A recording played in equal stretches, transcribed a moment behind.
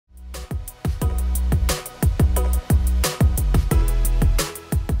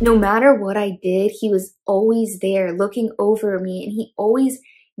no matter what I did, he was always there looking over me, and he always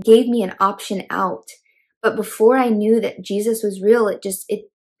gave me an option out. But before I knew that Jesus was real,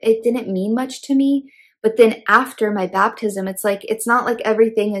 it didn't mean much to me. But then after my baptism, it's not like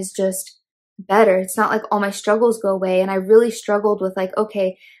everything is just better. It's not like all my struggles go away. And I really struggled with like,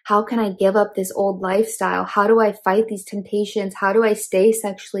 okay, how can I give up this old lifestyle? How do I fight these temptations? How do I stay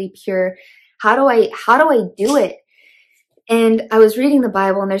sexually pure? How do I do it? And I was reading the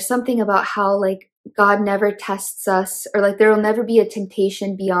Bible, and there's something about how like God never tests us, or like there will never be a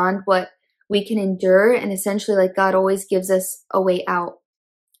temptation beyond what we can endure. And essentially like God always gives us a way out.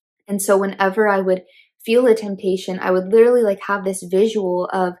 And so whenever I would feel a temptation, I would literally like have this visual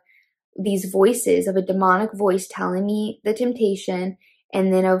of these voices, of a demonic voice telling me the temptation,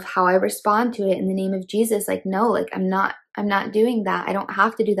 and then of how I respond to it in the name of Jesus. Like, no, like I'm not doing that. I don't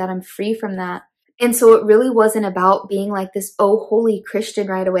have to do that. I'm free from that. And so it really wasn't about being like this, oh, holy Christian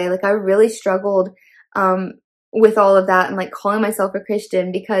right away. Like I really struggled with all of that and like calling myself a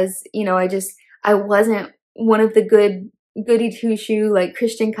Christian because, you know, I wasn't one of the goody two-shoe, like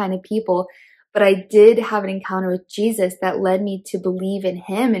Christian kind of people. But I did have an encounter with Jesus that led me to believe in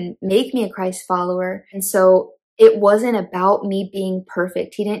him and make me a Christ follower. And so it wasn't about me being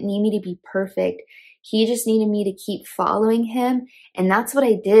perfect. He didn't need me to be perfect. He just needed me to keep following him. And that's what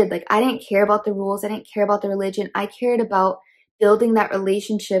I did. Like, I didn't care about the rules. I didn't care about the religion. I cared about building that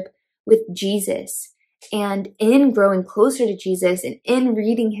relationship with Jesus. And in growing closer to Jesus and in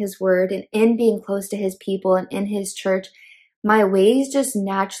reading his word and in being close to his people and in his church, my ways just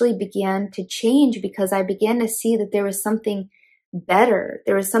naturally began to change because I began to see that there was something better.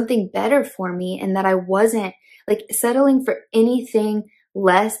 There was something better for me, and that I wasn't like settling for anything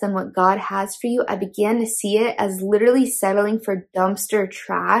less than what God has for you. I began to see it as literally settling for dumpster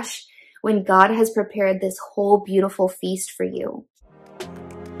trash when God has prepared this whole beautiful feast for you.